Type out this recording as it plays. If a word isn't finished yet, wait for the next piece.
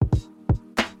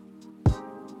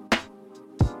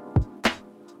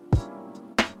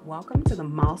Welcome to the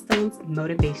Milestones,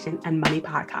 Motivation, and Money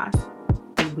podcast,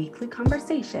 a weekly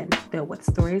conversation filled with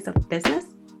stories of business,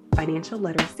 financial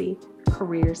literacy,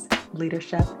 careers,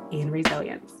 leadership, and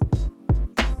resilience.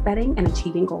 Setting and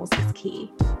achieving goals is key,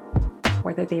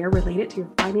 whether they are related to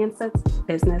your finances,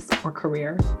 business, or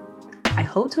career. I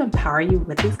hope to empower you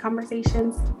with these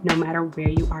conversations, no matter where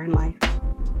you are in life.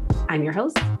 I'm your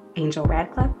host, Angel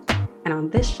Radcliffe, and on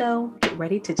this show, get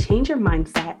ready to change your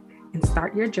mindset and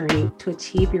start your journey to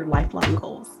achieve your lifelong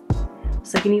goals.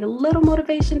 So if you need a little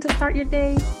motivation to start your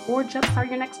day or jumpstart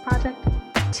your next project,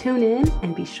 tune in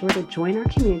and be sure to join our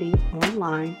community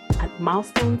online at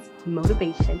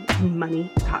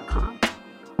milestonsmotivationandmoney.com.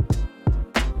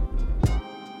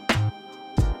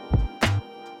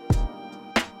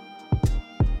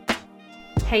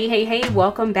 Hey,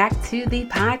 welcome back to the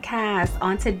podcast.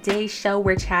 On today's show,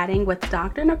 we're chatting with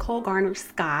Dr. Nicole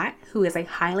Garner-Scott, who is a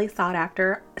highly sought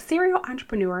after serial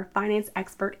entrepreneur, finance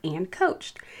expert, and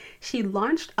coach. She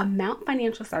launched Amount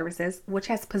Financial Services, which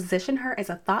has positioned her as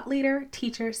a thought leader,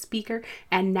 teacher, speaker,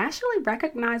 and nationally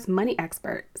recognized money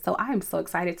expert. So I am so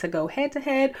excited to go head to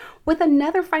head with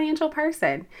another financial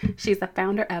person. She's the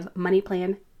founder of Money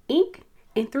Plan Inc.,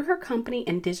 and through her company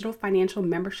and digital financial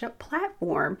membership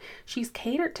platform, she's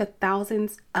catered to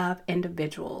thousands of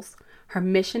individuals. Her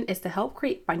mission is to help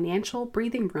create financial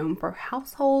breathing room for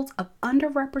households of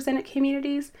underrepresented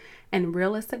communities and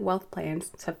realistic wealth plans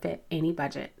to fit any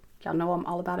budget. Y'all know I'm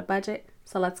all about a budget,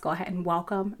 so let's go ahead and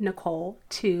welcome Nicole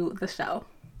to the show.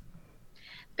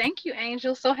 Thank you,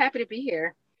 Angel. So happy to be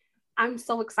here. I'm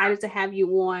so excited to have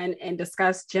you on and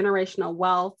discuss generational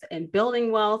wealth and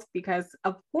building wealth because,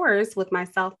 of course, with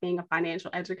myself being a financial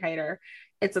educator,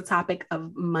 it's a topic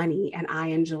of money and I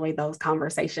enjoy those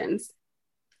conversations.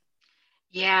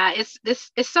 Yeah, it's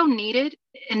so needed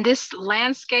in this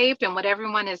landscape and what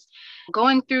everyone is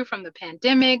going through from the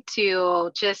pandemic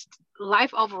to just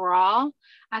life overall.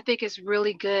 I think it's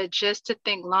really good just to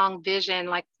think long vision,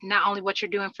 like not only what you're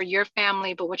doing for your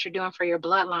family, but what you're doing for your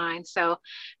bloodline. So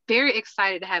very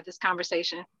excited to have this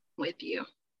conversation with you.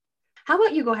 How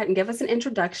about you go ahead and give us an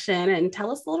introduction and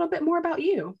tell us a little bit more about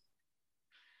you?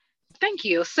 Thank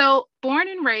you. So born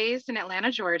and raised in Atlanta,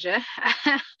 Georgia.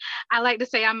 I like to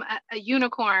say I'm a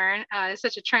unicorn. It's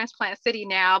such a transplant city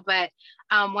now, but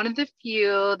one of the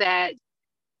few that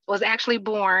was actually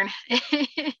born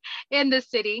in the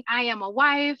city. I am a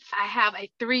wife. I have a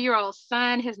 3-year-old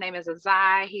son. His name is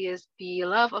Azai. He is the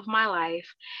love of my life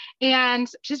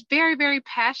and just very, very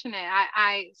passionate.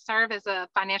 I serve as a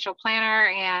financial planner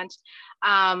and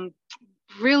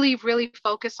really, really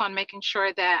focus on making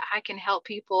sure that I can help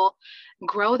people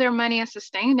grow their money and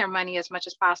sustain their money as much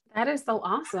as possible. That is so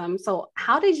awesome. So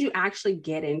how did you actually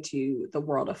get into the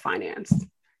world of finance?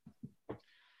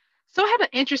 So I had an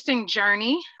interesting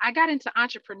journey. I got into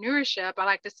entrepreneurship, I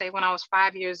like to say, when I was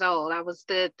 5 years old. I was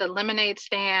the lemonade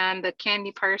stand, the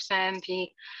candy person,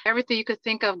 everything you could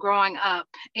think of growing up,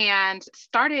 and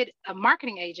started a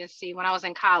marketing agency when I was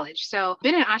in college. So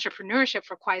been in entrepreneurship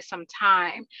for quite some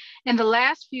time. In the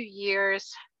last few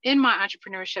years in my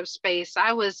entrepreneurship space,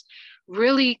 I was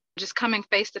really just coming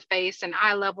face to face and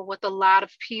eye level with a lot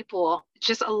of people,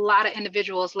 just a lot of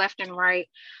individuals left and right,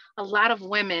 a lot of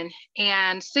women,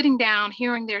 and sitting down,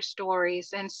 hearing their stories.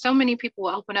 And so many people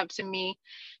will open up to me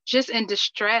just in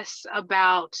distress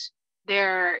about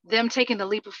them taking the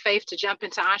leap of faith to jump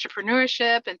into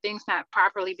entrepreneurship and things not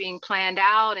properly being planned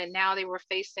out. And now they were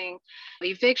facing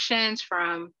evictions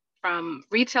from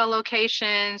retail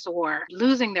locations or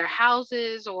losing their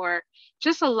houses or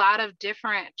just a lot of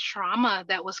different trauma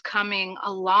that was coming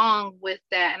along with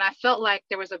that. And I felt like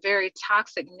there was a very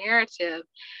toxic narrative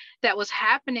that was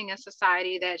happening in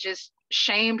society that just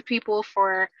shamed people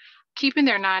for keeping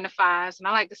their 9-to-5s. And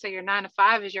I like to say your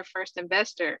 9-to-5 is your first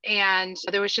investor. And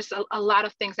there was just a lot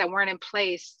of things that weren't in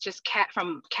place, just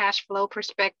from cash flow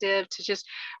perspective to just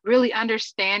really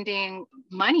understanding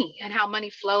money and how money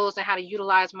flows and how to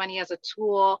utilize money as a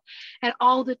tool and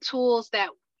all the tools that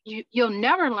you'll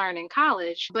never learn in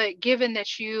college, but given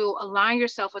that you align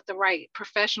yourself with the right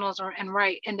professionals and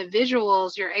right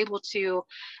individuals, you're able to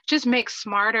just make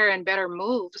smarter and better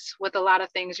moves with a lot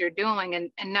of things you're doing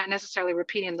and not necessarily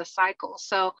repeating the cycle.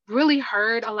 So really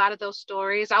heard a lot of those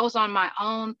stories. I was on my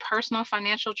own personal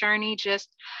financial journey.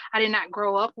 I did not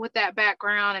grow up with that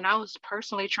background. And I was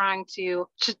personally trying to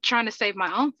save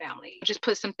my own family, just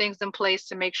put some things in place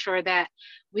to make sure that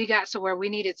we got to where we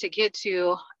needed to get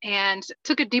to and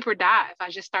took a deeper dive. I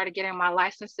just started getting my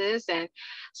licenses and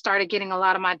started getting a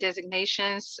lot of my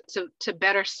designations to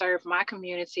better serve my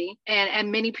community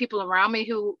and many people around me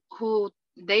who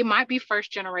they might be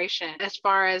first generation as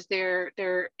far as their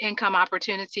income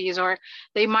opportunities, or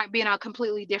they might be in a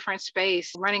completely different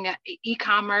space, running an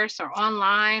e-commerce or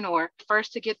online, or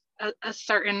first to get a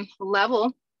certain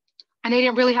level. And they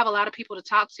didn't really have a lot of people to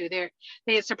talk to.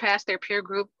 They had surpassed their peer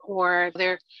group, or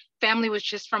their family was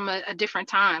just from a different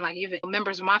time. Like even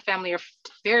members of my family are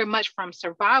very much from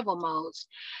survival modes.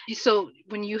 So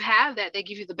when you have that, they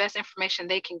give you the best information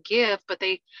they can give, but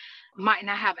they might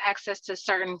not have access to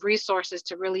certain resources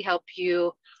to really help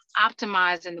you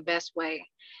optimize in the best way.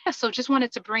 So just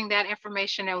wanted to bring that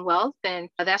information and wealth. And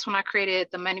that's when I created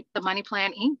the Money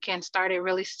Plan Inc. and started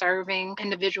really serving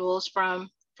individuals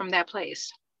from that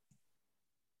place.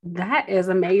 That is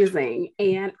amazing.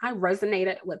 And I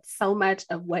resonated with so much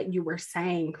of what you were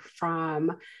saying,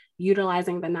 from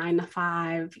utilizing the 9 to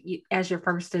 5 as your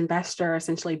first investor,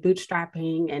 essentially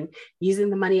bootstrapping and using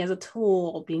the money as a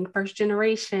tool, being first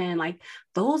generation. Like,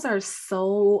 those are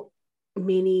so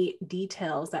many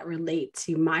details that relate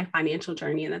to my financial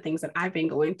journey and the things that I've been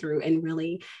going through, and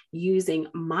really using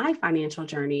my financial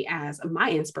journey as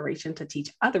my inspiration to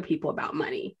teach other people about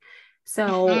money.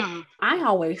 So I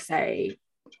always say,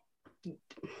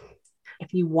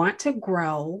 if you want to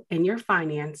grow in your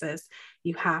finances,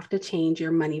 you have to change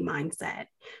your money mindset.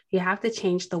 You have to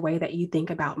change the way that you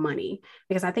think about money,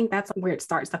 because I think that's where it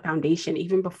starts, the foundation,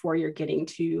 even before you're getting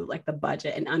to like the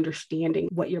budget and understanding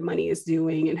what your money is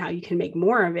doing and how you can make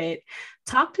more of it.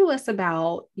 Talk to us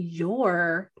about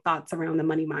your thoughts around the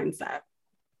money mindset.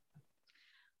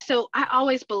 So I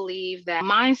always believe that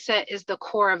mindset is the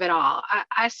core of it all.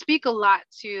 I speak a lot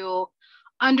to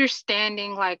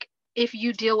understanding, like, if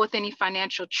you deal with any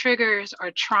financial triggers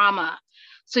or trauma,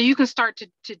 so you can start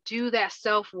to do that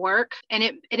self-work, and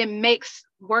it makes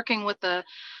working with a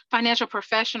financial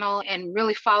professional and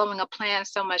really following a plan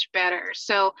so much better.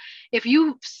 So if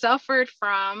you suffered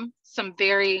from some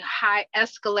very high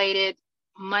escalated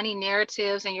money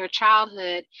narratives in your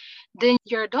childhood, then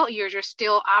your adult years, you're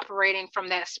still operating from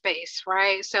that space,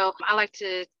 right? So I like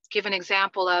to give an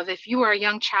example of, if you were a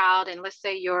young child and let's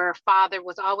say your father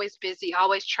was always busy,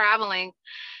 always traveling.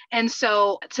 And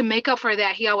so to make up for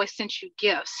that, he always sent you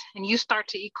gifts, and you start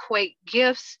to equate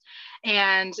gifts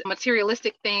and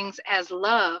materialistic things as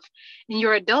love. In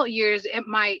your adult years, it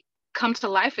might come to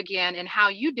life again in how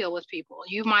you deal with people.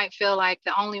 You might feel like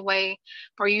the only way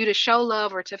for you to show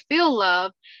love or to feel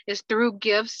love is through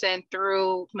gifts and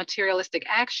through materialistic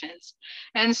actions.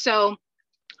 And so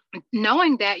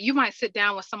knowing that, you might sit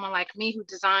down with someone like me who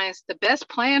designs the best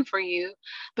plan for you,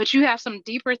 but you have some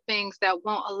deeper things that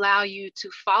won't allow you to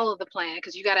follow the plan,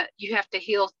 because you have to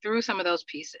heal through some of those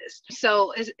pieces.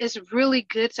 So it's really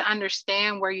good to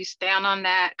understand where you stand on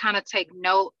that, kind of take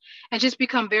note, and just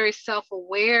become very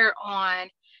self-aware on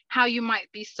how you might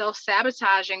be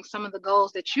self-sabotaging some of the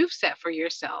goals that you've set for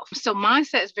yourself. So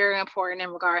mindset is very important in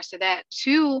regards to that.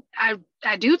 Two,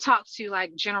 I do talk to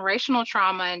like generational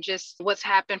trauma and just what's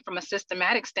happened from a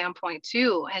systematic standpoint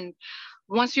too. And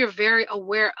once you're very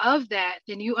aware of that,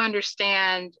 then you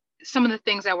understand some of the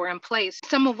things that were in place.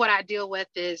 Some of what I deal with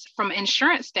is from an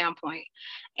insurance standpoint.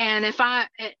 And if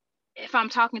I'm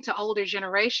talking to older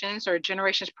generations or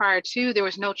generations prior to, there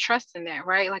was no trust in that,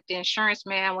 right? Like the insurance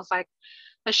man was like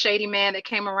a shady man that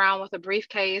came around with a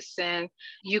briefcase, and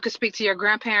you could speak to your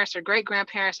grandparents or great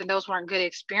grandparents, and those weren't good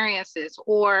experiences.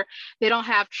 Or they don't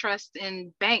have trust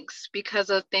in banks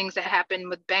because of things that happen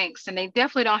with banks, and they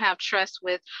definitely don't have trust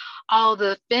with all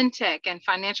the fintech and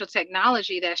financial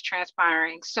technology that's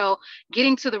transpiring. So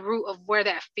getting to the root of where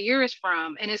that fear is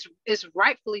from, and it's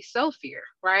rightfully so fear,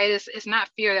 right? It's not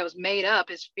fear that was made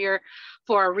up, it's fear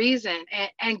for a reason.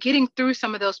 And getting through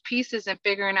some of those pieces and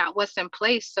figuring out what's in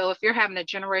place. So if you're having a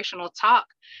generational talk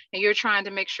and you're trying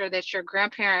to make sure that your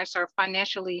grandparents are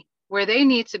financially where they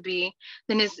need to be,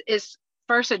 then is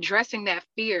first addressing that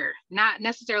fear, not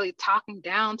necessarily talking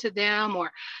down to them or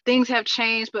things have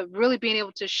changed, but really being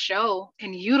able to show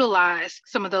and utilize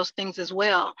some of those things as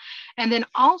well. And then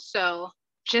also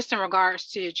just in regards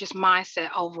to just mindset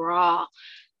overall,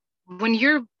 when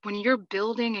you're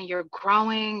building and you're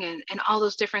growing and all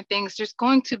those different things, there's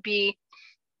going to be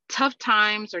tough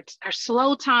times or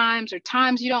slow times or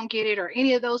times you don't get it or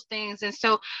any of those things. And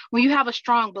so when you have a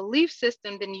strong belief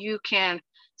system, then you can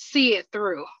see it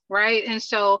through, right? And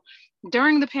so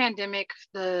during the pandemic,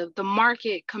 the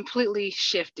market completely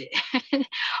shifted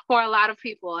for a lot of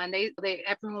people, and they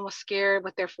everyone was scared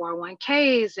with their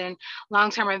 401ks and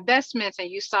long-term investments, and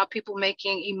you saw people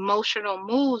making emotional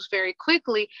moves very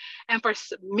quickly. And for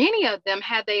many of them,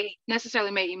 had they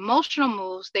necessarily made emotional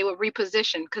moves, they would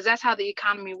reposition, because that's how the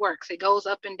economy works. It goes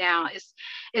up and down.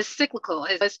 It's cyclical.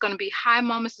 It's going to be high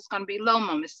moments. It's going to be low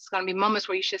moments. It's going to be moments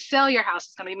where you should sell your house.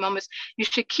 It's going to be moments you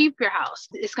should keep your house.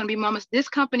 It's going to be moments this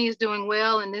company is doing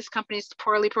well and this company is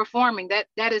poorly performing.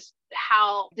 That is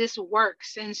how this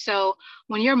works. And so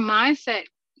when your mindset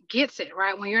gets it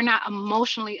right, when you're not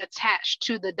emotionally attached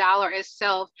to the dollar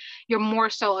itself, you're more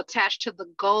so attached to the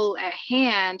goal at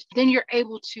hand, then you're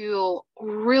able to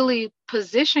really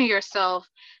position yourself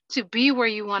to be where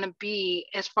you want to be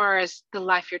as far as the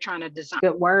life you're trying to design.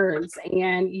 Good words.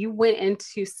 And you went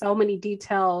into so many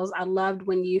details. I loved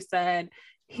when you said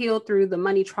heal through the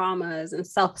money traumas and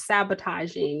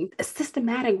self-sabotaging.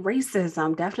 Systematic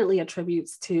racism definitely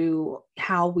attributes to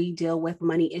how we deal with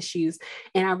money issues.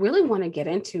 And I really want to get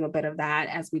into a bit of that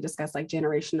as we discuss like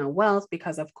generational wealth,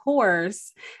 because of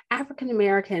course, African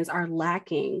Americans are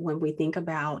lacking when we think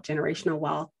about generational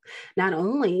wealth, not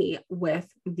only with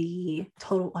the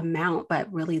total amount,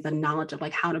 but really the knowledge of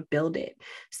like how to build it.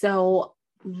 So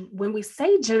when we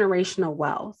say generational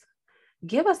wealth,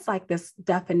 give us like this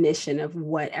definition of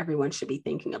what everyone should be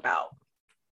thinking about.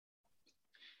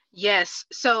 Yes.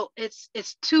 So it's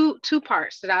two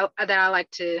parts that I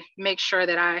like to make sure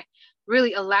that I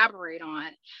really elaborate on.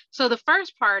 So the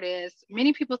first part is,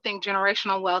 many people think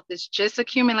generational wealth is just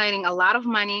accumulating a lot of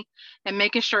money and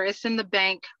making sure it's in the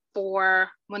bank for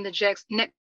when the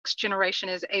next generation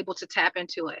is able to tap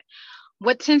into it.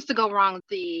 What tends to go wrong,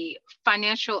 the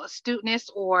financial astuteness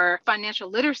or financial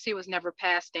literacy was never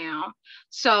passed down.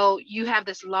 So you have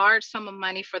this large sum of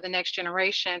money for the next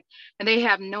generation, and they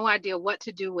have no idea what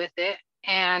to do with it,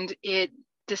 and it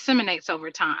disseminates over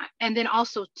time. And then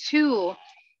also, too,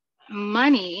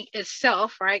 money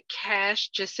itself, right? Cash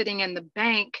just sitting in the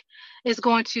bank is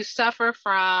going to suffer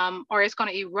from, or it's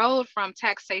going to erode from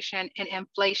taxation and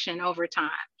inflation over time.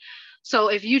 So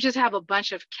if you just have a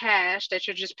bunch of cash that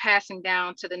you're just passing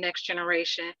down to the next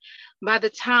generation, by the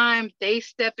time they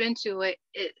step into it,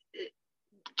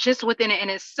 just within it in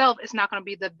itself, it's not going to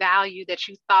be the value that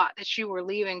you thought that you were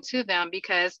leaving to them,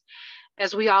 because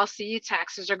as we all see,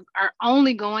 taxes are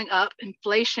only going up.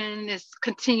 Inflation is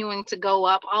continuing to go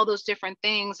up, all those different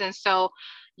things. And so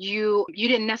you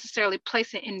didn't necessarily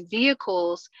place it in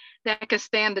vehicles that can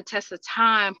stand the test of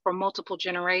time for multiple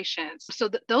generations. So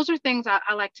those are things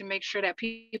I like to make sure that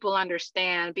people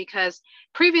understand, because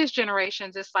previous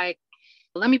generations, it's like,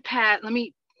 let me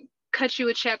cut you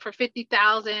a check for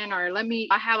 50,000, or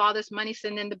I have all this money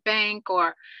sitting in the bank,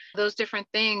 or those different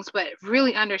things, but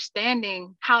really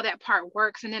understanding how that part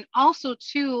works. And then also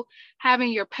too,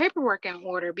 having your paperwork in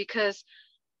order, because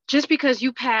just because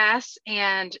you pass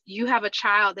and you have a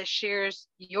child that shares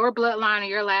your bloodline or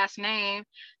your last name,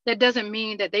 that doesn't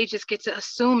mean that they just get to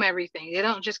assume everything. They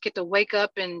don't just get to wake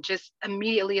up and just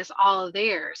immediately it's all of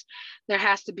theirs. There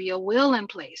has to be a will in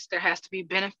place. There has to be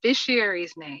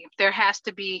beneficiaries named. There has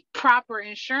to be proper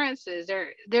insurances.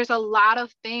 There's a lot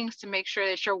of things to make sure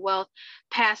that your wealth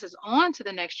passes on to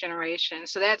the next generation.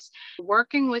 So that's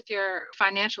working with your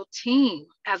financial team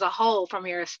as a whole, from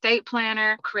your estate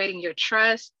planner, creating your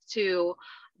trust, to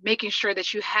making sure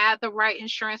that you have the right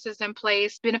insurances in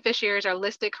place, beneficiaries are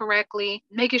listed correctly,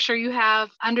 making sure you have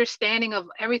understanding of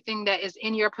everything that is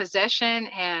in your possession,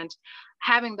 and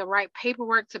having the right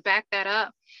paperwork to back that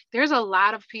up. There's a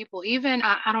lot of people, even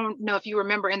I don't know if you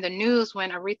remember in the news when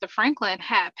Aretha Franklin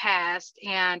had passed,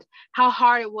 and how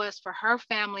hard it was for her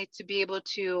family to be able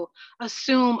to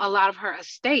assume a lot of her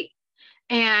estate.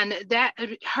 And that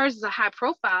hers is a high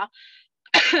profile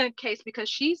case because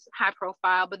she's high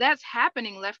profile, but that's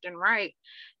happening left and right.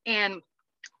 And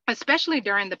especially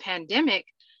during the pandemic,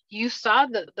 you saw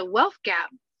the wealth gap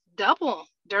double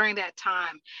during that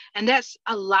time. And that's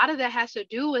a lot of that has to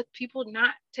do with people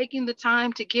not taking the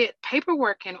time to get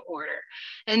paperwork in order.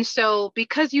 And so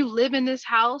because you live in this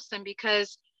house, and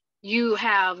because you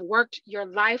have worked your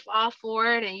life off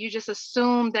for it, and you just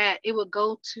assume that it would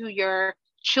go to your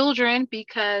children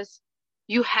because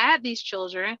you had these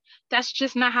children, that's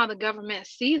just not how the government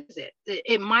sees it.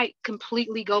 It might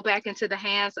completely go back into the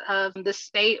hands of the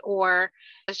state, or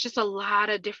it's just a lot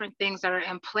of different things that are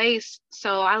in place.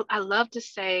 So I love to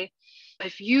say,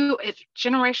 if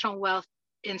generational wealth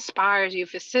inspires you,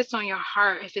 if it sits on your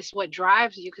heart, if it's what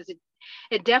drives you, because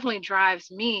it definitely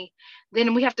drives me,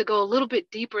 then we have to go a little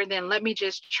bit deeper than let me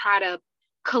just try to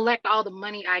collect all the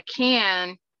money I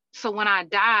can, so when I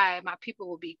die, my people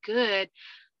will be good.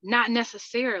 Not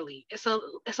necessarily. It's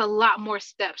a lot more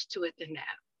steps to it than that.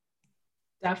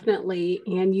 Definitely.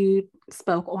 And you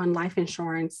spoke on life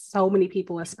insurance. So many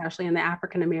people, especially in the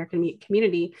African American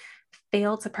community,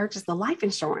 fail to purchase the life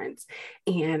insurance.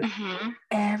 And Mm-hmm.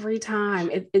 every time,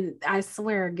 I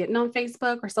swear, getting on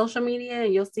Facebook or social media,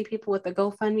 and you'll see people with the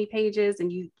GoFundMe pages,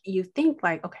 and you think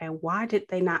like, okay, why did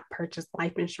they not purchase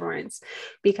life insurance?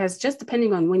 Because just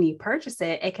depending on when you purchase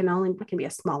it, it can be a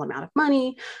small amount of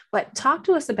money. But talk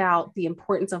to us about the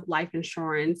importance of life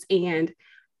insurance, and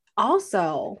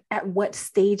also at what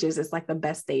stages is like the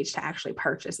best stage to actually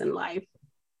purchase in life.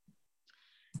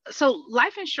 So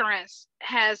life insurance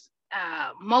has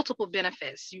multiple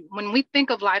benefits. When we think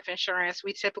of life insurance,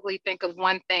 we typically think of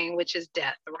one thing, which is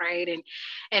death, right?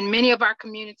 And many of our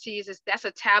communities, that's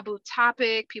a taboo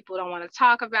topic. People don't want to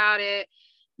talk about it.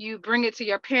 You bring it to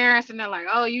your parents and they're like,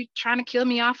 oh, you trying to kill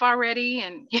me off already?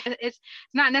 And it's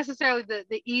not necessarily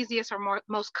the easiest or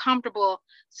most comfortable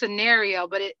scenario,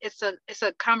 but it's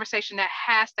a conversation that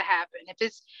has to happen. If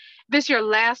it's your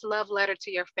last love letter to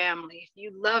your family, if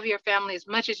you love your family as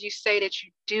much as you say that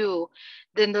you do,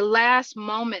 then the last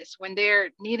moments when they're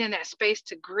needing that space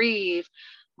to grieve,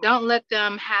 don't let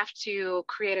them have to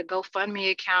create a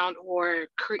GoFundMe account or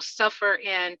suffer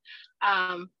in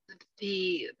um,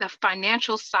 the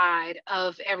financial side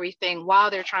of everything while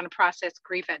they're trying to process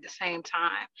grief at the same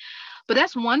time. But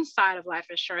that's one side of life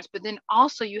insurance. But then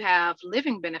also you have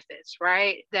living benefits,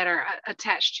 right, that are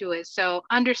attached to it. So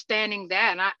understanding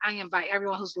that, and I invite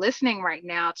everyone who's listening right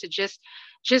now to just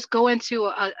go into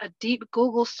a deep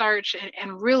Google search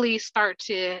and really start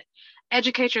to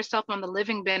educate yourself on the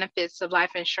living benefits of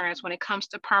life insurance when it comes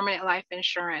to permanent life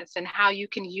insurance and how you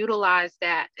can utilize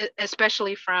that,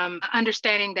 especially from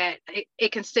understanding that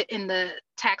it can sit in the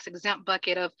tax exempt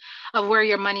bucket of where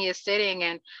your money is sitting,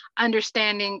 and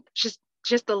understanding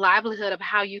just the livelihood of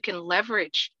how you can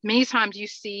leverage. Many times you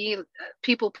see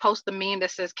people post the meme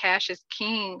that says cash is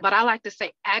king, but I like to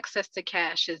say access to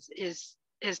cash is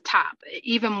top,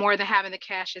 even more than having the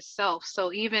cash itself.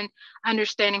 So even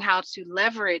understanding how to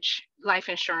leverage life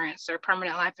insurance or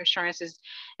permanent life insurance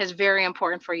is very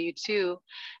important for you too.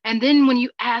 And then when you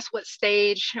ask what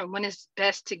stage or when it's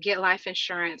best to get life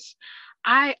insurance,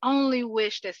 I only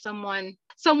wish that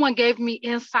someone gave me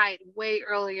insight way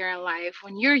earlier in life.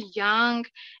 When you're young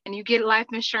and you get life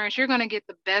insurance, you're going to get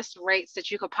the best rates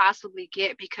that you could possibly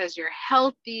get because you're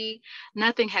healthy,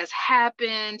 nothing has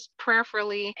happened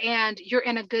prayerfully, and you're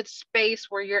in a good space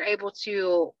where you're able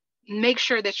to make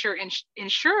sure that you're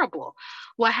insurable.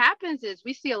 What happens is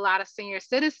we see a lot of senior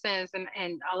citizens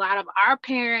and a lot of our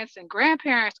parents and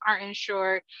grandparents aren't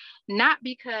insured, not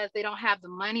because they don't have the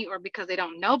money or because they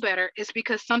don't know better. It's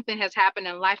because something has happened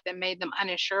in life that made them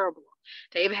uninsurable.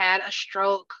 They've had a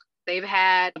stroke, they've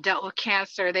had dealt with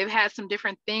cancer, they've had some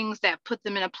different things that put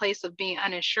them in a place of being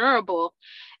uninsurable.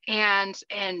 And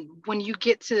when you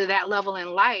get to that level in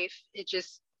life, it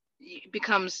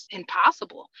becomes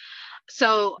impossible.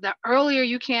 So the earlier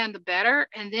you can, the better.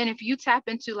 And then if you tap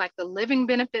into like the living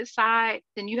benefit side,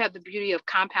 then you have the beauty of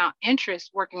compound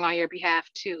interest working on your behalf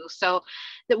too. So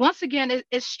that once again,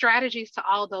 it's strategies to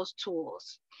all those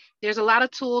tools. There's a lot of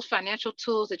tools, financial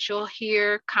tools that you'll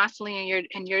hear constantly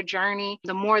in your journey.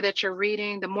 The more that you're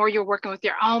reading, the more you're working with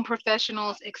your own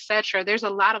professionals, etc. There's a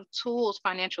lot of tools,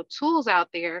 financial tools out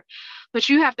there, but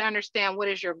you have to understand what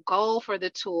is your goal for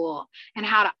the tool and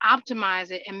how to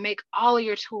optimize it and make all of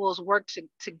your tools work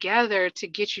together to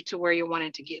get you to where you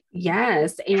wanted to get.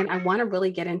 Yes. And I want to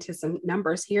really get into some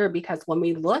numbers here, because when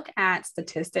we look at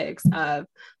statistics of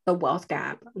the wealth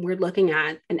gap, we're looking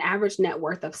at an average net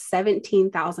worth of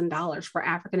 $17,000 for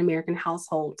African American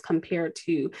households compared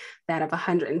to that of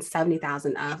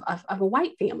 $170,000 of a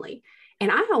white family.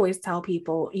 And I always tell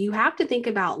people you have to think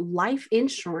about life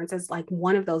insurance as like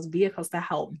one of those vehicles to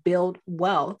help build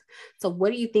wealth. So,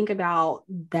 what do you think about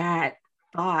that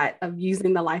thought of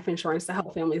using the life insurance to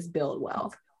help families build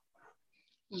wealth?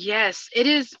 Yes, it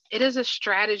is a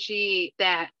strategy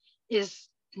that is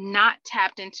not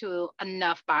tapped into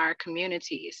enough by our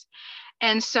communities.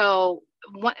 And so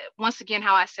once again,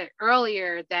 how I said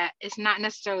earlier, that it's not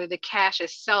necessarily the cash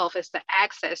itself, it's the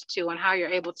access to and how you're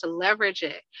able to leverage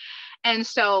it. And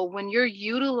so when you're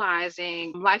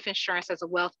utilizing life insurance as a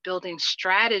wealth building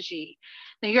strategy,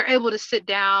 then you're able to sit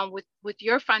down with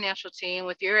your financial team,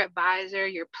 with your advisor,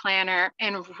 your planner,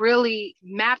 and really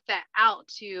map that out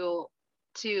to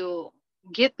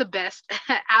get the best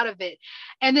out of it.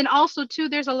 And then also too,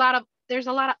 there's a lot of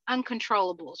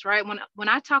uncontrollables, right? When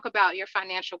I talk about your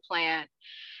financial plan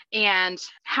and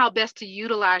how best to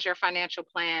utilize your financial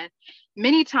plan,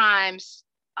 many times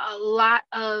a lot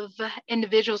of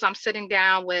individuals I'm sitting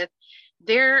down with,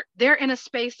 they're in a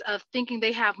space of thinking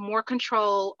they have more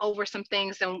control over some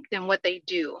things than what they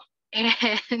do. And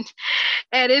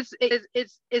and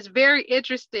it's very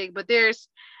interesting, but there's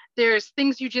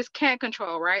things you just can't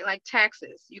control, right? Like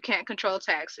taxes. You can't control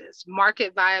taxes,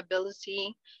 market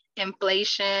viability,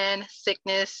 inflation,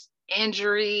 sickness,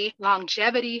 injury,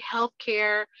 longevity,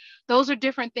 healthcare. Those are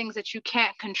different things that you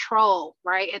can't control,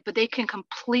 right? But they can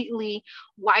completely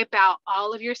wipe out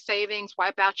all of your savings,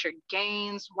 wipe out your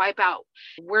gains, wipe out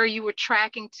where you were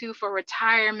tracking to for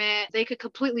retirement. They could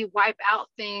completely wipe out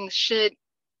things should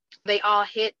they all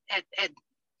hit at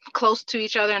close to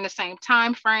each other in the same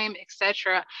time frame,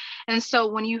 etc. And so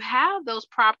when you have those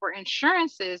proper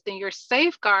insurances, then you're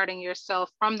safeguarding yourself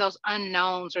from those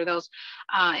unknowns or those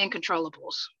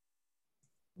incontrollables.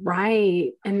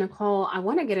 Right. And Nicole, I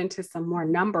want to get into some more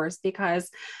numbers because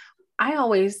I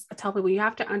always tell people you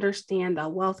have to understand the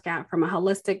wealth gap from a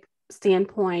holistic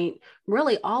standpoint,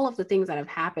 really all of the things that have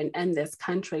happened in this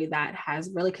country that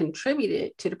has really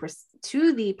contributed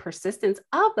to the persistence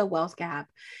of the wealth gap.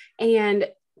 And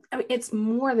I mean, it's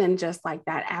more than just like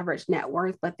that average net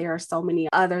worth, but there are so many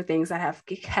other things that have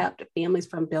kept families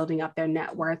from building up their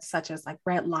net worth, such as like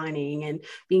redlining and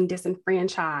being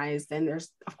disenfranchised. And there's,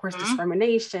 of course,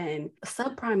 discrimination,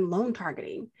 subprime loan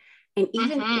targeting. And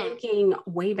even thinking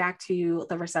way back to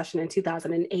the recession in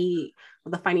 2008,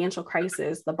 the financial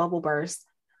crisis, the bubble burst,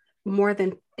 more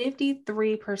than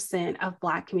 53% of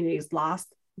Black communities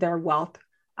lost their wealth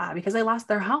because they lost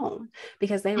their home,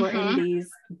 because they were in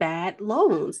these bad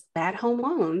home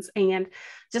loans. And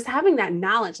just having that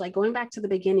knowledge, like going back to the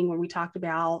beginning when we talked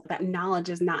about that knowledge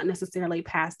is not necessarily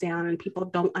passed down and people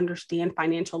don't understand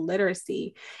financial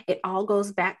literacy, it all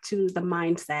goes back to the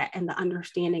mindset and the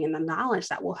understanding and the knowledge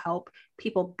that will help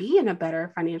people be in a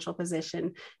better financial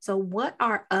position. So what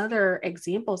are other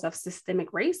examples of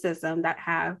systemic racism that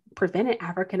have prevented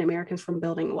African Americans from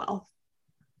building wealth?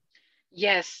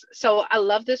 Yes. So I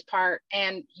love this part.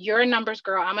 And you're a numbers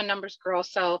girl. I'm a numbers girl.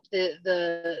 So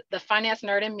the finance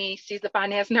nerd in me sees the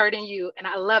finance nerd in you, and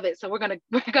I love it. So we're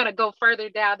gonna go further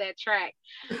down that track.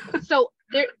 So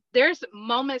there's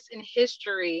moments in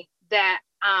history that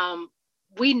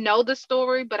we know the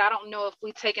story, but I don't know if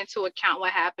we take into account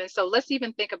what happened. So let's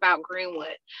even think about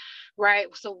Greenwood, right?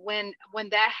 So when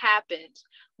that happened,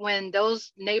 when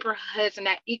those neighborhoods and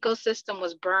that ecosystem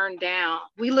was burned down,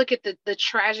 we look at the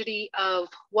tragedy of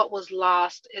what was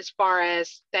lost as far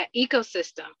as that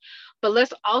ecosystem. But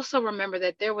let's also remember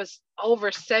that there was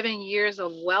over 7 years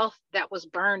of wealth that was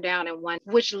burned down in one,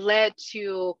 which led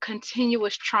to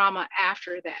continuous trauma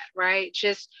after that, right?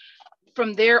 Just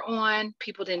from there on,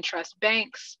 people didn't trust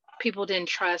banks. People didn't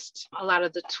trust a lot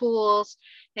of the tools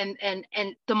and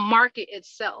the market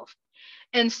itself.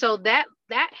 And so that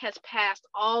has passed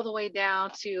all the way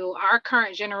down to our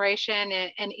current generation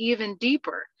and even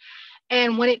deeper.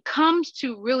 And when it comes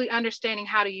to really understanding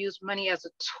how to use money as a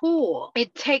tool,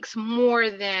 it takes more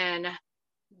than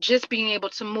just being able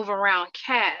to move around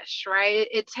cash, right?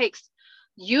 It takes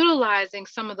utilizing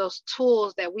some of those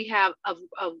tools that we have of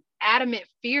adamant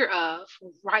fear of,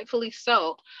 rightfully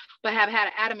so, but have had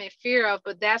an adamant fear of.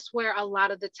 But that's where a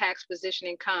lot of the tax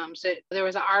positioning comes. There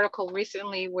was an article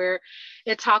recently where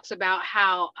it talks about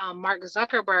how Mark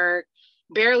Zuckerberg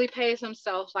barely pays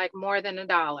himself like more than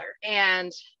 $1.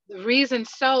 And the reason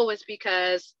so is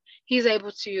because he's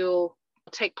able to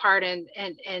take part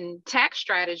in tax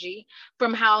strategy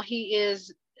from how he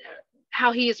is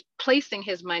placing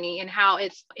his money and how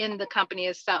it's in the company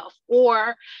itself.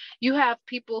 Or you have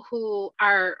people who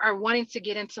are wanting to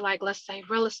get into, like, let's say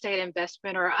real estate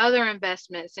investment or other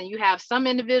investments. And you have some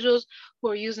individuals who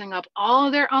are using up all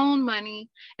of their own money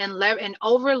and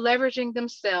over leveraging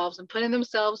themselves and putting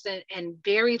themselves in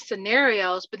varied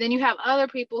scenarios. But then you have other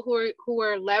people who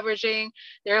are leveraging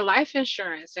their life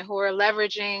insurance and who are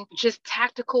leveraging just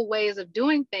tactical ways of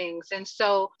doing things. And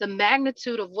so the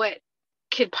magnitude of what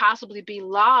could possibly be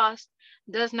lost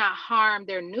does not harm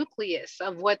their nucleus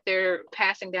of what they're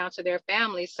passing down to their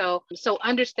family. So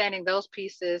understanding those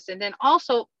pieces, and then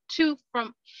also too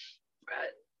from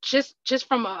just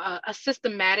from a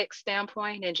systematic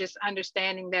standpoint, and just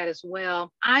understanding that as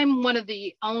well. I'm one of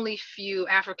the only few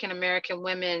African American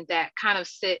women that kind of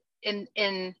sit in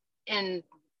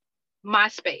my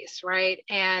space, right?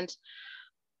 And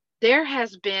there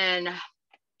has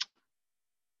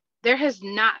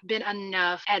not been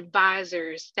enough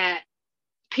advisors that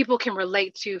people can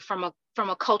relate to from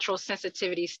a cultural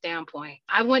sensitivity standpoint.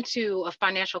 I went to a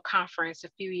financial conference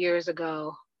a few years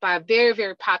ago by a very,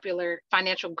 very popular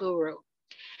financial guru.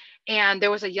 And there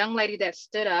was a young lady that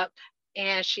stood up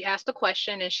And she asked a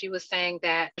question, and she was saying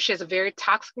that she has a very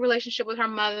toxic relationship with her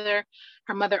mother.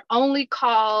 Her mother only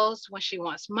calls when she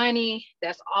wants money.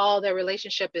 That's all their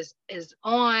relationship is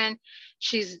on.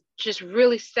 She's just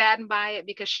really saddened by it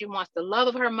because she wants the love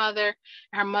of her mother.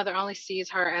 Her mother only sees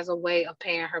her as a way of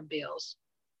paying her bills.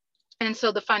 And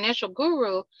so the financial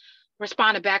guru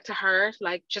responded back to her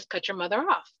like, just cut your mother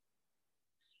off.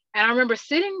 And I remember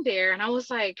sitting there and I was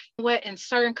like, what, in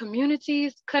certain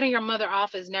communities, cutting your mother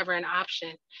off is never an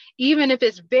option. Even if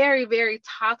it's very, very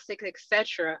toxic,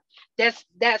 etc.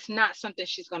 That's not something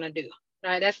she's gonna do.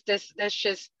 Right.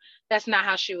 That's not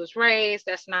how she was raised.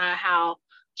 That's not how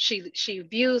she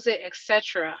views it,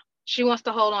 etc. She wants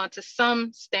to hold on to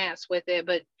some stance with it,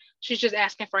 but she's just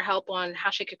asking for help on how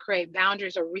she could create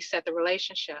boundaries or reset the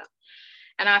relationship.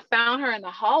 And I found her in the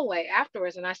hallway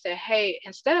afterwards and I said, hey,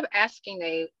 instead of asking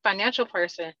a financial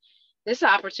person, this is an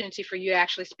opportunity for you to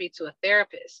actually speak to a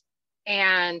therapist.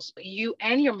 And you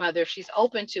and your mother, if she's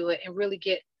open to it, and really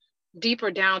get deeper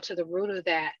down to the root of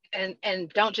that. And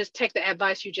don't just take the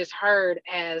advice you just heard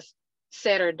as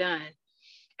said or done.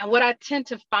 And what I tend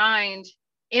to find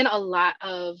in a lot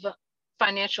of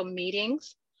financial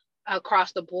meetings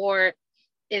across the board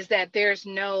is that there's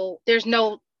no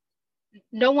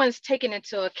one's taken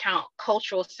into account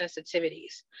cultural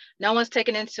sensitivities. No one's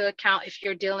taken into account if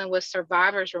you're dealing with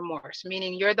survivor's remorse,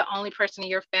 meaning you're the only person in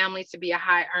your family to be a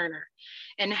high earner,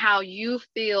 and how you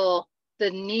feel the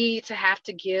need to have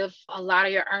to give a lot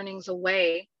of your earnings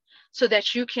away so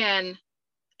that you can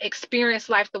experience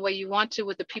life the way you want to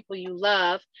with the people you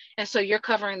love. And so you're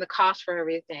covering the cost for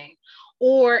everything.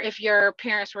 Or if your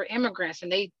parents were immigrants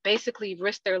and they basically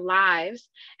risked their lives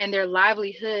and their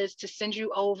livelihoods to send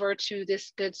you over to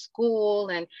this good school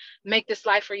and make this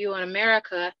life for you in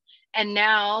America. And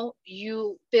now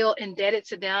you feel indebted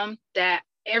to them, that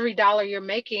every dollar you're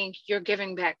making, you're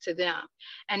giving back to them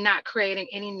and not creating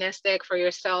any nest egg for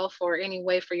yourself or any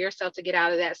way for yourself to get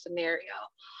out of that scenario.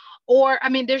 Or, I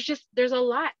mean, there's a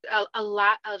lot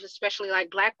of, especially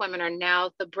like Black women are now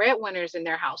the breadwinners in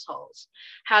their households.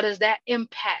 How does that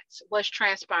impact what's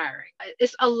transpiring?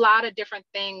 It's a lot of different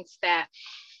things that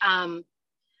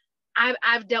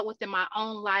I've dealt with in my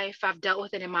own life. I've dealt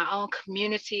with it in my own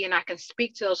community, and I can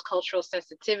speak to those cultural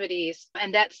sensitivities.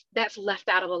 And that's left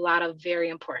out of a lot of very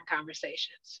important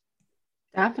conversations.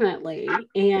 Definitely.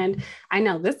 And I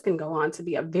know this can go on to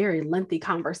be a very lengthy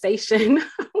conversation.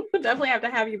 We'll definitely have to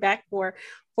have you back for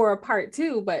a part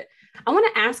two. But I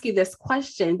want to ask you this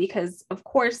question because, of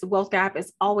course, the wealth gap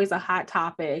is always a hot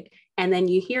topic. And then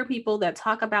you hear people that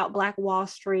talk about Black Wall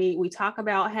Street. We talk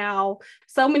about how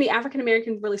so many African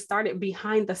Americans really started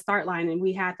behind the start line and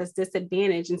we had this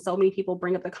disadvantage. And so many people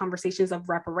bring up the conversations of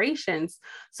reparations.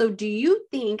 So do you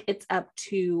think it's up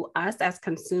to us as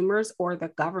consumers or the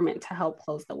government to help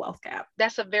close the wealth gap?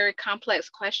 That's a very complex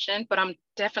question, but I'm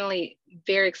definitely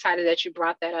very excited that you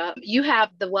brought that up. You have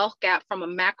the wealth gap from a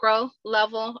macro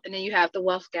level, and then you have the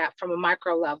wealth gap from a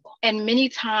micro level. And many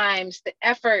times the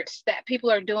efforts that people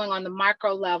are doing on the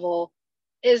micro level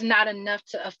is not enough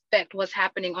to affect what's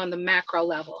happening on the macro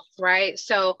level, right?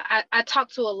 So I talk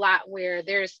to a lot where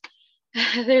there's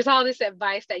all this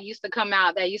advice that used to come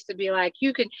out that used to be like,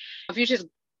 if you just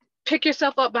pick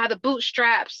yourself up by the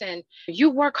bootstraps and you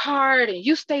work hard and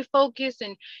you stay focused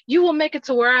and you will make it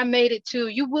to where I made it to,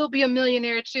 you will be a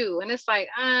millionaire too. And it's like,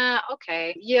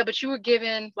 okay, yeah, but you were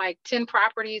given like 10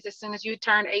 properties as soon as you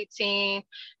turned 18.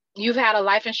 You've had a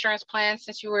life insurance plan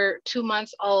since you were 2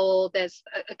 months old that's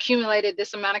accumulated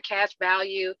this amount of cash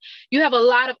value. You have a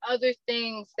lot of other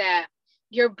things that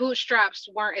your bootstraps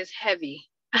weren't as heavy.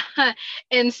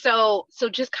 And so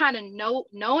just kind of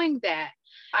knowing that,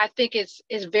 I think it's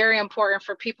very important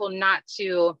for people not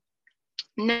to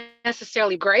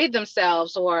necessarily grade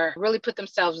themselves or really put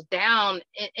themselves down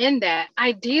in that.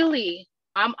 Ideally,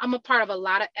 I'm a part of a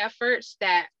lot of efforts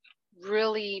that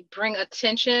really bring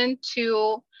attention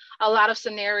to a lot of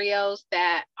scenarios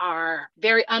that are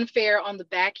very unfair on the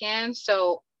back end.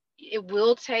 So it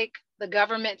will take the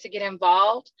government to get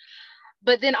involved.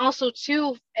 But then also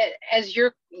too, as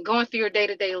you're going through your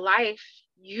day-to-day life,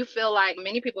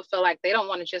 many people feel like they don't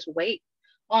want to just wait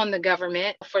on the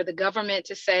government for the government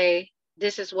to say,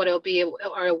 this is what it'll be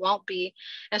or it won't be.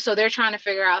 And so they're trying to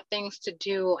figure out things to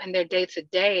do in their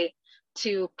day-to-day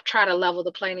to try to level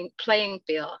the playing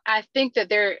field. I think that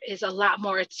there is a lot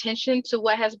more attention to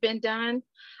what has been done.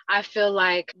 I feel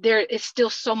like there is still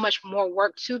so much more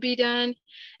work to be done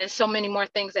and so many more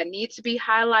things that need to be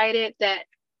highlighted, that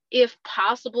if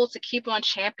possible, to keep on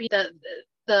championing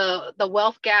the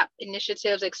wealth gap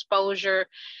initiatives, exposure,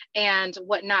 and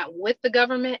whatnot with the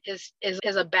government is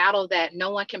a battle that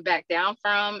no one can back down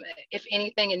from. If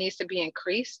anything, it needs to be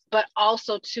increased, but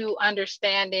also to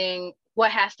understanding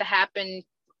what has to happen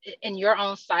in your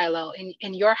own silo,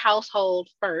 in your household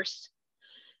first,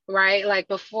 right? Like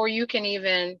before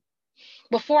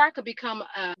I could become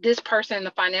this person in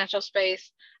the financial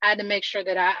space, I had to make sure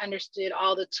that I understood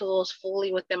all the tools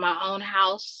fully within my own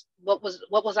house. What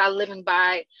was I living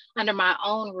by under my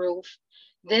own roof?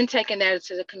 Then taking that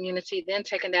into the community, then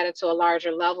taking that into a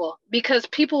larger level, because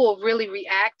people will really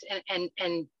react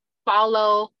and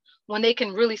follow when they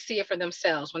can really see it for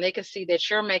themselves, when they can see that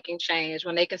you're making change,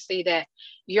 when they can see that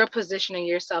you're positioning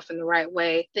yourself in the right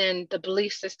way, then the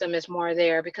belief system is more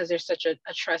there because there's such a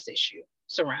trust issue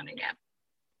surrounding that.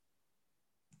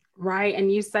 Right.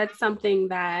 And you said something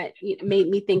that made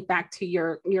me think back to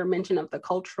your mention of the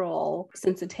cultural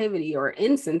sensitivity or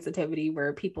insensitivity,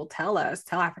 where people tell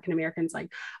African Americans,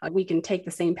 like, we can take the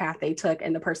same path they took,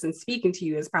 and the person speaking to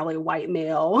you is probably a white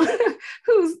male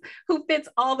who fits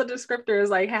all the descriptors,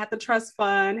 like had the trust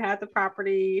fund, had the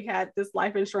property, had this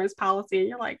life insurance policy. And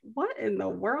you're like, what in the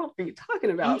world are you talking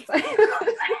about?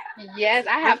 Yes,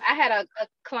 I had a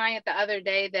client the other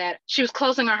day that she was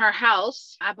closing on her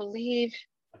house. I believe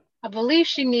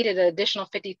she needed an additional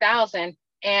 50,000.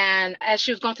 And as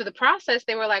she was going through the process,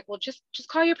 they were like, well, just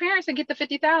call your parents and get the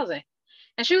 50,000.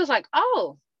 And she was like,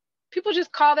 oh, people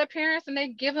just call their parents and they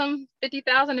give them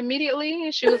 50,000 immediately.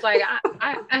 And she was like,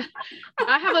 I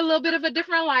have a little bit of a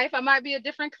different life. I might be a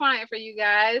different client for you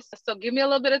guys. So give me a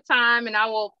little bit of time and I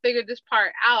will figure this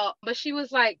part out. But she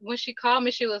was like, when she called me,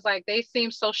 she was like, they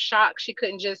seemed so shocked she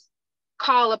couldn't just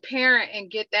call a parent and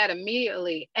get that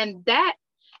immediately. And that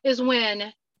is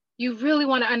when you really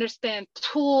want to understand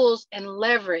tools and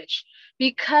leverage,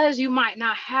 because you might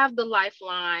not have the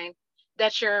lifeline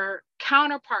that your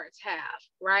counterparts have,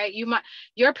 right?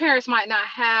 Your parents might not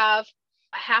have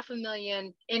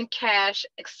 $500,000 in cash,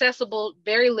 accessible,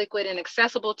 very liquid and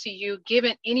accessible to you,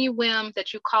 given any whim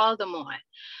that you call them on.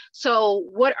 So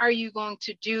what are you going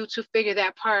to do to figure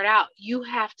that part out? You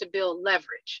have to build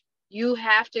leverage. You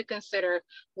have to consider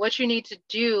what you need to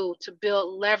do to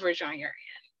build leverage on your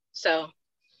end. So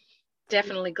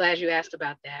definitely glad you asked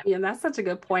about that. Yeah, that's such a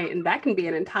good point. And that can be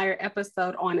an entire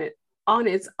episode on its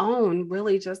own,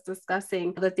 really just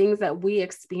discussing the things that we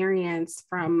experience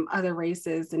from other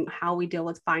races and how we deal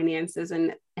with finances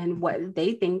and what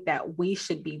they think that we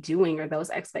should be doing, or those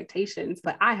expectations.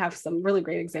 But I have some really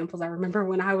great examples. I remember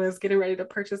when I was getting ready to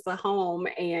purchase a home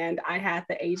and I had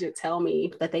the agent tell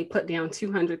me that they put down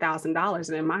 $200,000.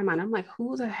 And in my mind, I'm like,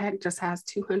 who the heck just has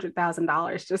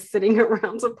 $200,000 just sitting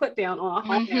around to put down on a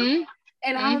home? Mm-hmm.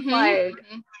 And I was like,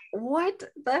 what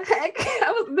the heck?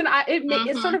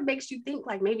 It sort of makes you think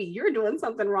like maybe you're doing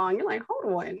something wrong. You're like,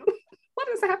 hold on, what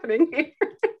is happening here?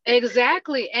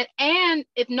 Exactly. And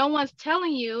if no one's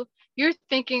telling you, you're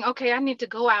thinking, okay, I need to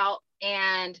go out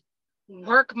and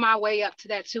work my way up to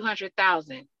that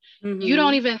 200,000. You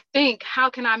don't even think, how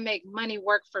can I make money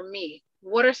work for me?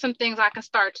 What are some things I can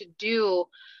start to do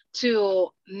to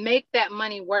make that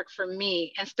money work for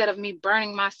me, instead of me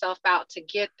burning myself out to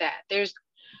get that? There's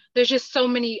just so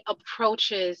many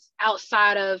approaches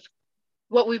outside of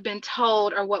what we've been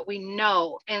told or what we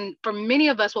know. And for many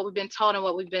of us, what we've been told and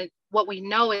what we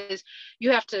know is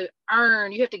you have to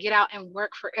get out and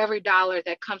work for every dollar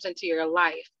that comes into your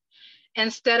life,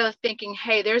 instead of thinking,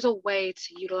 hey, there's a way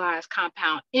to utilize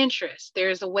compound interest.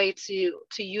 There's a way to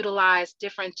utilize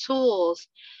different tools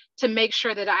to make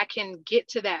sure that I can get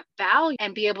to that value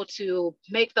and be able to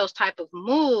make those type of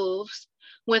moves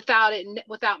without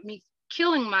me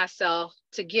killing myself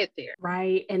to get there.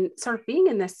 Right. And sort of being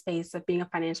in this space of being a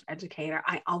financial educator,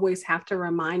 I always have to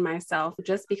remind myself,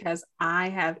 just because I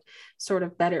have sort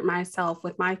of bettered myself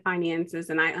with my finances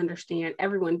and I understand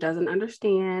everyone doesn't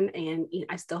understand. And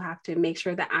I still have to make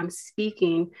sure that I'm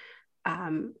speaking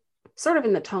sort of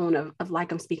in the tone of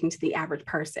like I'm speaking to the average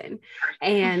person.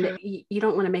 And you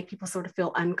don't want to make people sort of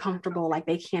feel uncomfortable, like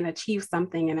they can't achieve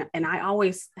something. And I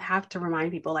always have to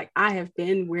remind people, like, I have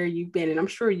been where you've been. And I'm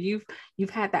sure you've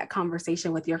had that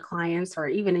conversation with your clients or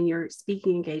even in your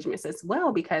speaking engagements as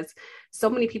well, because so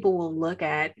many people will look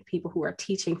at people who are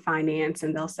teaching finance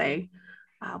and they'll say,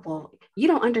 well, you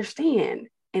don't understand.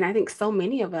 And I think so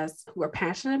many of us who are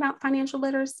passionate about financial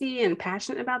literacy and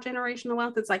passionate about generational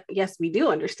wealth, it's like, yes, we do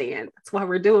understand. That's why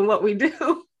we're doing what we do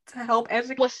to help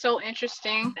educate. What's so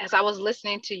interesting, as I was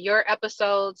listening to your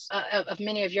episodes of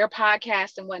many of your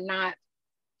podcasts and whatnot,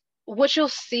 what you'll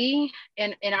see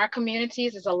in our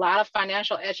communities is a lot of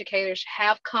financial educators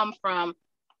have come from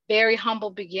very humble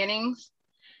beginnings.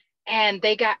 and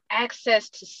they got access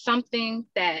to something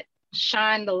that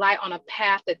shined the light on a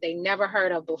path that they never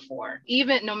heard of before.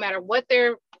 Even no matter what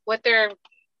their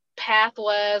path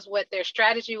was, what their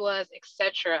strategy was,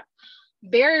 etc.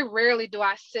 Very rarely do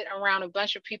I sit around a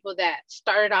bunch of people that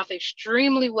started off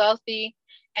extremely wealthy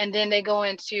and then they go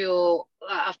into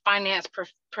a finance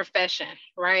profession,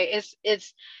 right?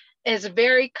 It's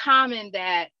very common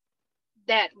that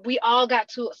we all got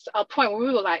to a point where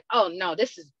we were like, oh no,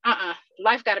 this is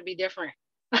life got to be different.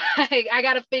 I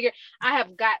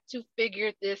have got to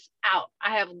figure this out.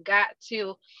 I have got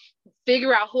to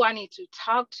figure out who I need to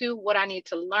talk to, what I need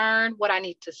to learn, what I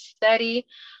need to study.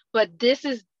 But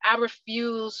I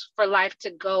refuse for life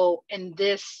to go in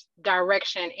this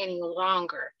direction any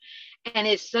longer. And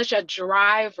it's such a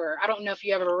driver. I don't know if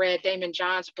you ever read Damon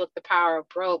John's book, The Power of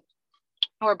Broke,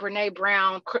 or Brene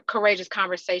Brown, Courageous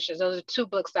Conversations. Those are two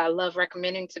books that I love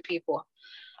recommending to people.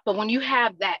 But when you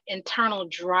have that internal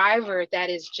driver that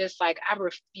is just like, I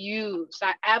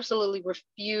absolutely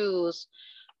refuse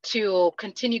to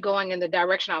continue going in the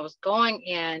direction I was going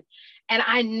in. And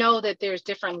I know that there's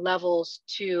different levels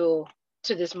to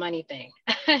this money thing,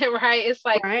 right? It's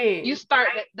like you start,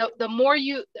 the more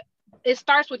it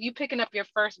starts with you picking up your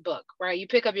first book, right? You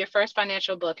pick up your first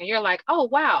financial book and you're like, oh,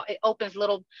 wow, it opens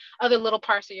other little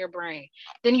parts of your brain.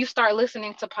 Then you start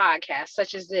listening to podcasts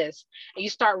such as this, and you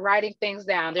start writing things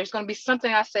down. There's going to be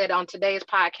something I said on today's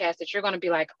podcast that you're going to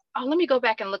be like, oh, let me go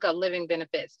back and look up living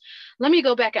benefits. Let me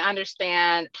go back and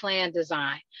understand plan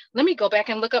design. Let me go back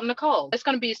and look up Nicole. It's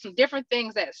going to be some different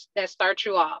things that start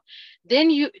you off. Then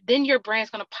your brain's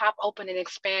going to pop open and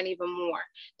expand even more.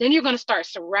 Then you're going to start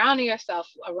surrounding yourself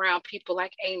around people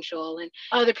like Angel and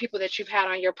other people that you've had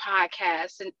on your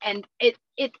podcast. And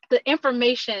the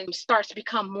information starts to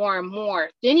become more and more.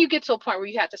 Then you get to a point where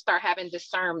you have to start having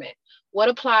discernment. What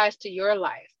applies to your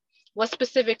life? What's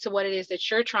specific to what it is that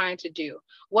you're trying to do?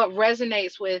 What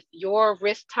resonates with your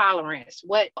risk tolerance?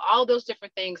 All those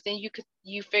different things. Then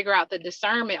you figure out the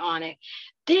discernment on it.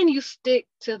 Then you stick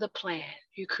to the plan.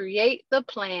 You create the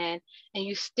plan and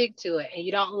you stick to it, and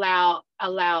you don't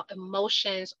allow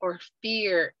emotions or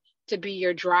fear to be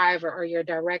your driver or your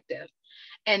directive.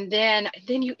 And then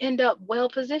you end up well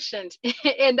positioned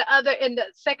in the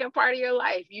second part of your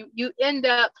life. You end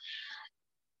up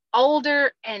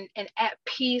older and at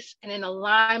peace and in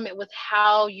alignment with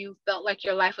how you felt like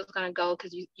your life was going to go,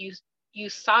 because you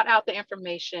sought out the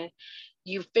information,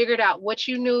 you figured out what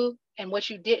you knew and what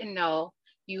you didn't know,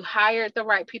 you hired the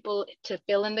right people to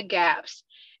fill in the gaps,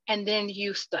 and then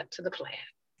you stuck to the plan.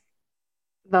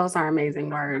 Those are amazing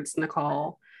words,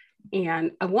 Nicole.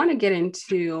 And I want to get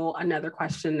into another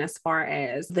question as far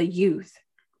as the youth,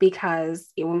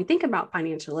 because when we think about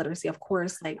financial literacy, of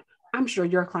course, like I'm sure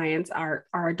your clients are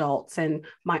adults and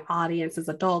my audience is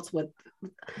adults, with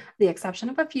the exception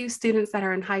of a few students that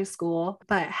are in high school.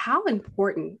 But how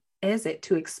important is it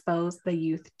to expose the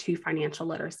youth to financial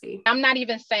literacy? I'm not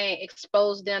even saying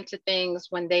expose them to things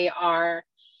when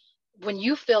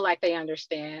you feel like they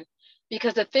understand,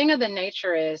 because the thing of the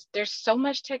nature is there's so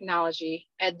much technology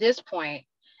at this point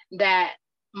that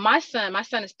my son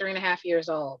is 3.5 years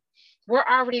old. We're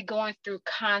already going through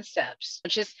concepts,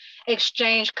 just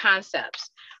exchange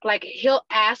concepts. Like he'll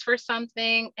ask for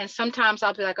something, and sometimes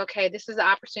I'll be like, okay, this is an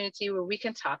opportunity where we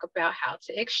can talk about how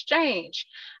to exchange.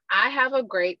 I have a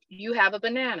grape, you have a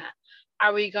banana.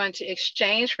 Are we going to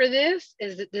exchange for this?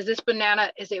 Does this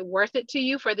banana, is it worth it to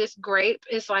you for this grape?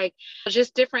 It's like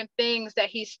just different things that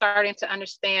he's starting to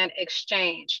understand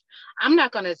exchange. I'm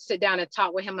not going to sit down and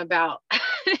talk with him about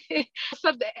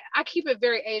something. I keep it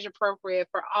very age appropriate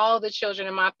for all the children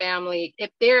in my family.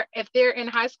 If they're in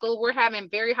high school, we're having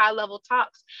very high level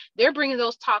talks. They're bringing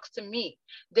those talks to me.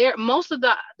 Most of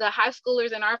the high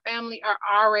schoolers in our family are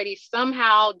already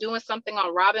somehow doing something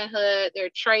on Robinhood. They're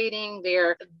trading.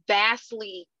 They're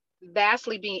vastly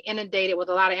being inundated with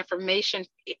a lot of information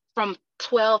from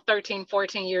 12, 13,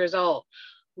 14 years old,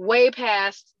 way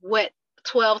past what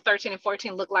 12, 13, and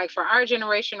 14 look like for our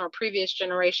generation or previous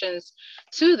generations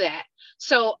to that.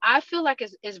 So I feel like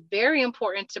it's very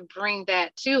important to bring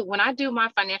that too. When I do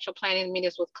my financial planning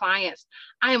meetings with clients,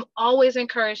 I am always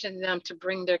encouraging them to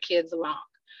bring their kids along.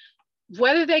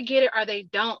 Whether they get it or they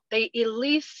don't, they at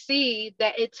least see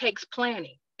that it takes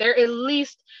planning. They're at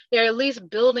least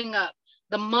building up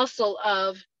the muscle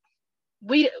of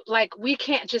we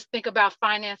can't just think about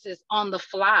finances on the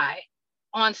fly.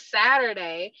 on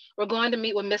Saturday, we're going to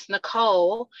meet with Miss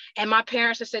Nicole, and my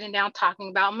parents are sitting down talking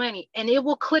about money. And it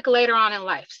will click later on in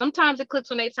life. Sometimes it clicks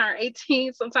when they turn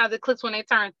 18, sometimes it clicks when they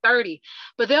turn 30.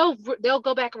 But they'll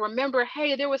go back and remember,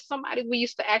 hey, there was somebody we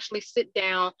used to actually sit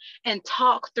down and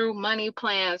talk through money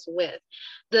plans with.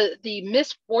 The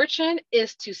misfortune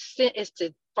is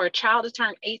for a child to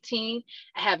turn 18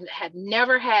 and have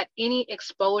never had any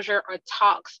exposure or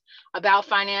talks about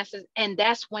finances. And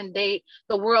that's when the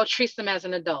world treats them as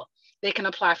an adult. They can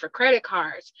apply for credit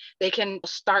cards. They can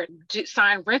start to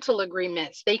sign rental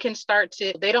agreements. They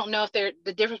don't know if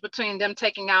the difference between them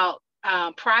taking out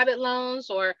private loans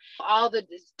or all the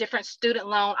different student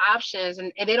loan options,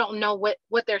 and they don't know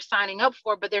what they're signing up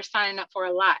for, but they're signing up for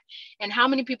a lot. And how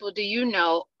many people do you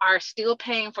know are still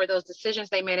paying for those decisions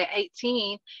they made at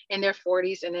 18 in their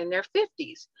 40s and in their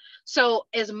 50s? So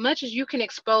as much as you can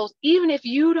expose, even if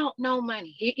you don't know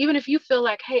money, even if you feel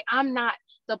like, hey, I'm not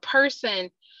the person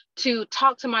to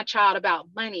talk to my child about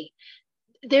money,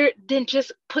 then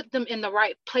just put them in the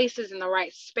right places, in the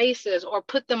right spaces, or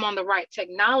put them on the right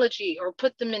technology, or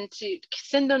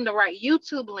send them the right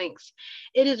YouTube links.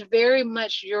 It is very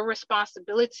much your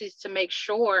responsibility to make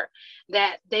sure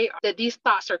that these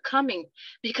thoughts are coming,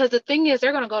 because the thing is,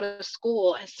 they're going to go to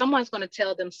school and someone's going to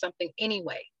tell them something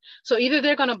anyway. So either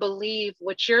they're going to believe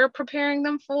what you're preparing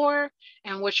them for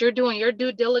and what you're doing your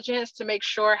due diligence to make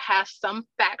sure has some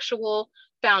factual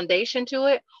foundation to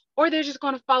it, or they're just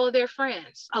going to follow their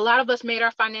friends. A lot of us made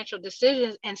our financial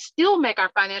decisions and still make our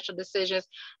financial decisions,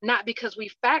 not because we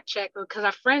fact checked, but because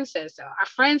our friend said so. Our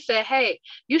friend said, hey,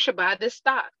 you should buy this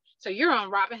stock. So you're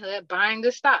on Robinhood buying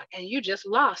this stock and you just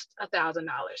lost $1,000.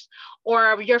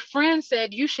 Or your friend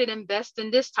said you should invest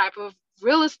in this type of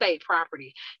real estate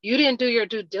property. You didn't do your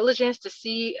due diligence to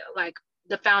see like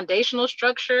the foundational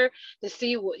structure, to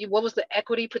see what was the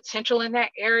equity potential in that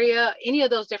area, any of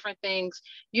those different things.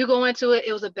 You go into it,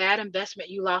 it was a bad investment,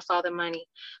 you lost all the money.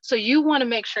 So you want to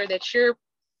make sure that you're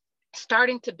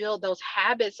starting to build those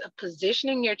habits of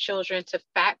positioning your children to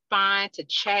fact find, to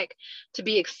check, to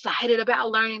be excited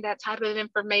about learning that type of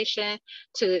information,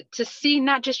 to see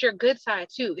not just your good side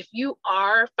too. If you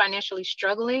are financially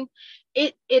struggling,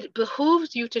 it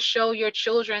behooves you to show your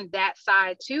children that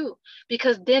side too,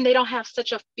 because then they don't have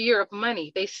such a fear of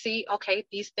money. They see, okay,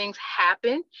 these things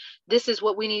happen. This is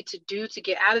what we need to do to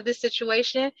get out of this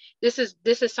situation. This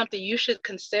is something you should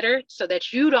consider so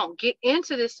that you don't get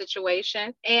into this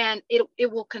situation, and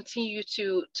it will continue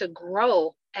to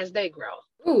grow as they grow.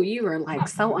 Oh, you are like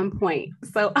so on point.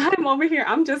 So I'm over here,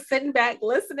 I'm just sitting back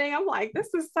listening. I'm like, this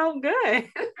is so good.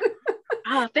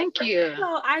 Oh, thank you.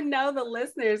 So I know the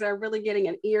listeners are really getting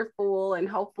an earful and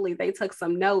hopefully they took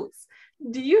some notes.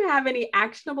 Do you have any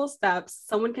actionable steps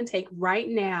someone can take right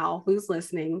now who's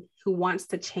listening, who wants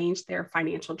to change their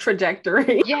financial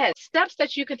trajectory? Yes, steps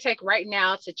that you can take right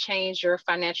now to change your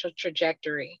financial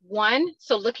trajectory. One,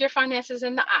 so look your finances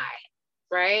in the eye,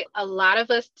 right? A lot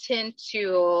of us tend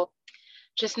to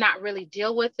just not really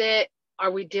deal with it,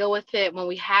 or we deal with it when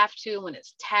we have to, when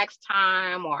it's tax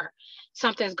time or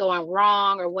something's going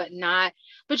wrong or whatnot.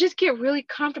 But just get really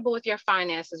comfortable with your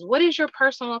finances. What is your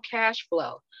personal cash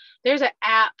flow? There's an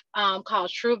app called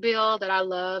Truebill that I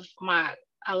love.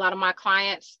 A lot of my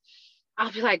clients,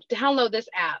 I'll be like, download this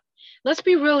app. Let's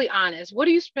be really honest. What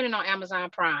are you spending on Amazon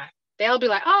Prime? They'll be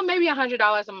like, oh, maybe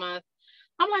 $100 a month.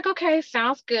 I'm like, okay,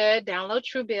 sounds good. Download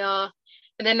Truebill.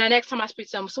 And then the next time I speak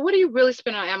to them, so what are you really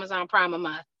spending on Amazon Prime a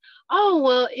month? Oh,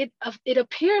 well, it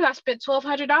appeared I spent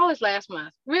 $1,200 last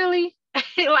month. Really?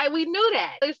 Like, we knew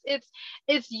that.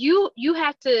 It's you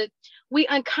have to, we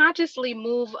unconsciously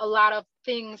move a lot of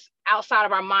things outside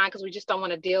of our mind because we just don't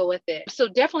want to deal with it. So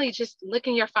definitely just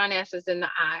looking your finances in the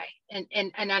eye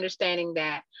and understanding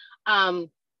that.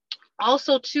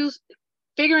 Also too,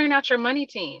 figuring out your money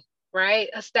team, right?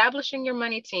 Establishing your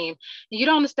money team. You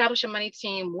don't establish a money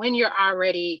team when you're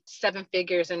already 7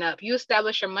 figures and up. You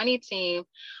establish your money team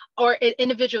or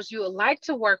individuals you would like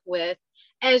to work with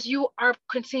as you are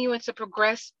continuing to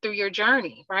progress through your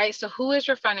journey, right? So who is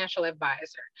your financial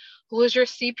advisor? Who is your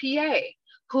CPA?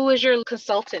 Who is your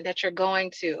consultant that you're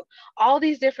going to? All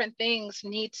these different things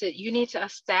you need to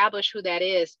establish who that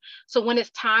is. So when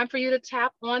it's time for you to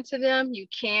tap onto them, you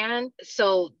can,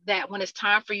 so that when it's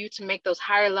time for you to make those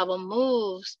higher level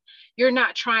moves, you're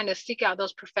not trying to seek out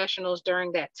those professionals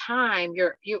during that time.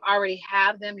 You already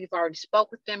have them. You've already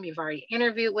spoke with them. You've already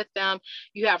interviewed with them.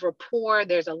 You have rapport.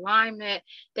 There's alignment.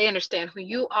 They understand who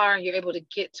you are, and you're able to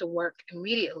get to work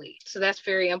immediately. So that's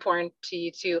very important to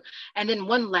you too. And then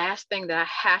one last thing that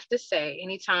I have to say,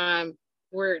 anytime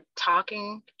we're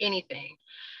talking anything,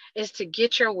 is to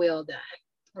get your will done,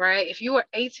 right? If you are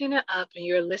 18 and up and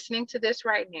you're listening to this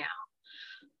right now,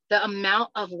 The amount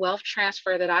of wealth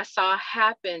transfer that I saw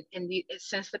happen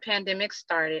since the pandemic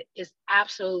started is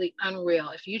absolutely unreal.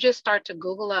 If you just start to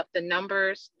Google up the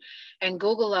numbers and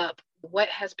Google up what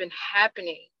has been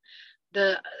happening,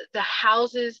 the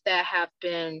houses that have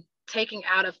been taken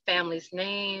out of families'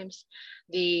 names,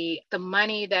 the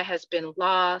money that has been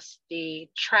lost, the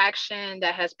traction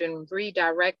that has been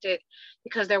redirected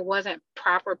because there wasn't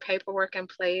proper paperwork in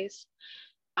place.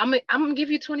 I'm gonna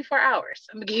give you 24 hours.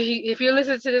 I'm gonna give you, if you're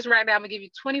listening to this right now, I'm gonna give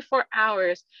you 24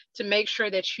 hours to make sure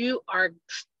that you are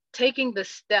taking the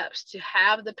steps to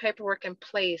have the paperwork in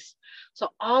place. So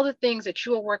all the things that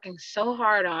you are working so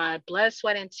hard on, blood,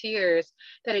 sweat, and tears,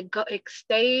 that it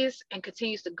stays and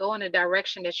continues to go in the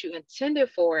direction that you intended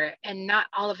for it, and not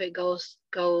all of it goes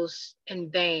in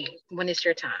vain when it's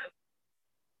your time.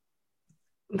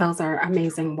 Those are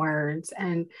amazing words.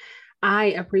 And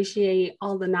I appreciate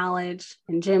all the knowledge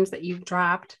and gems that you've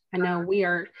dropped. I know we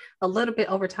are a little bit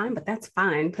over time, but that's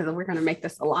fine because we're going to make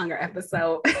this a longer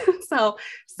episode. So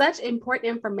such important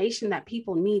information that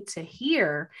people need to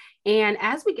hear. And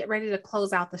as we get ready to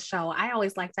close out the show, I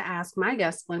always like to ask my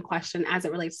guests one question as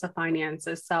it relates to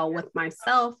finances. So with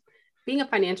myself, being a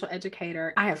financial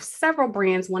educator, I have several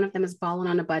brands. One of them is Ballin'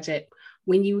 on a Budget.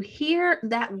 When you hear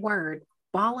that word,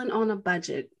 ballin' on a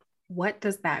budget, what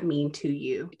does that mean to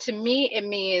you? To me, it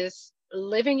means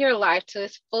living your life to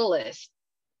its fullest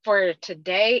for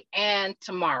today and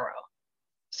tomorrow.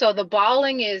 So the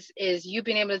balling is you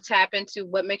being able to tap into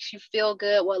what makes you feel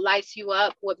good, what lights you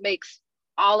up, what makes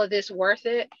all of this worth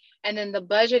it. And then the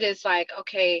budget is like,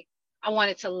 okay, I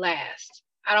want it to last.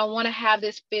 I don't want to have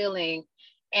this feeling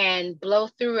and blow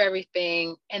through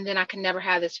everything, and then I can never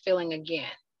have this feeling again.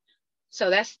 So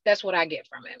that's what I get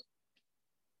from it.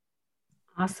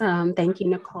 Awesome. Thank you,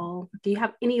 Nicole. Do you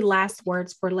have any last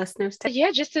words for listeners?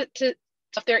 Yeah, just to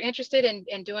if they're interested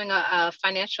in doing a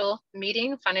financial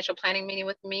planning meeting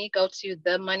with me, go to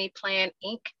The Money Plan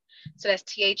Inc. So that's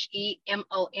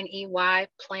THEMONEY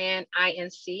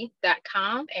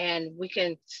planinc.com, and we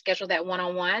can schedule that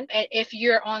one-on-one. And if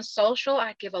you're on social,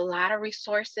 I give a lot of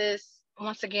resources.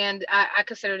 Once again, I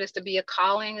consider this to be a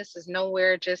calling. This is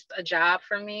nowhere just a job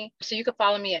for me. So you can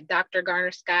follow me at Dr.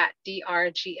 Garner Scott,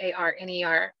 DrGarner Scott.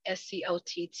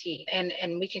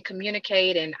 And we can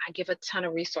communicate, and I give a ton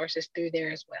of resources through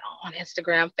there as well on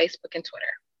Instagram, Facebook, and Twitter.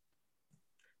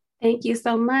 Thank you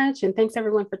so much. And thanks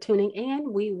everyone for tuning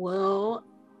in. We will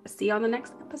see you on the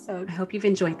next episode. I hope you've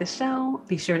enjoyed the show.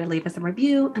 Be sure to leave us a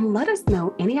review and let us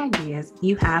know any ideas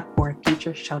you have for a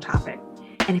future show topic.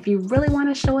 And if you really want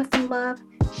to show us some love,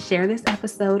 share this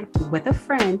episode with a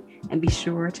friend and be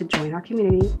sure to join our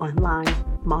community online,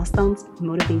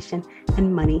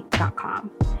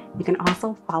 milestonesmotivationandmoney.com. You can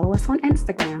also follow us on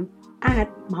Instagram at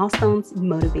Milestones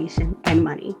Motivation and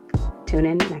Money. Tune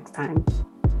in next time.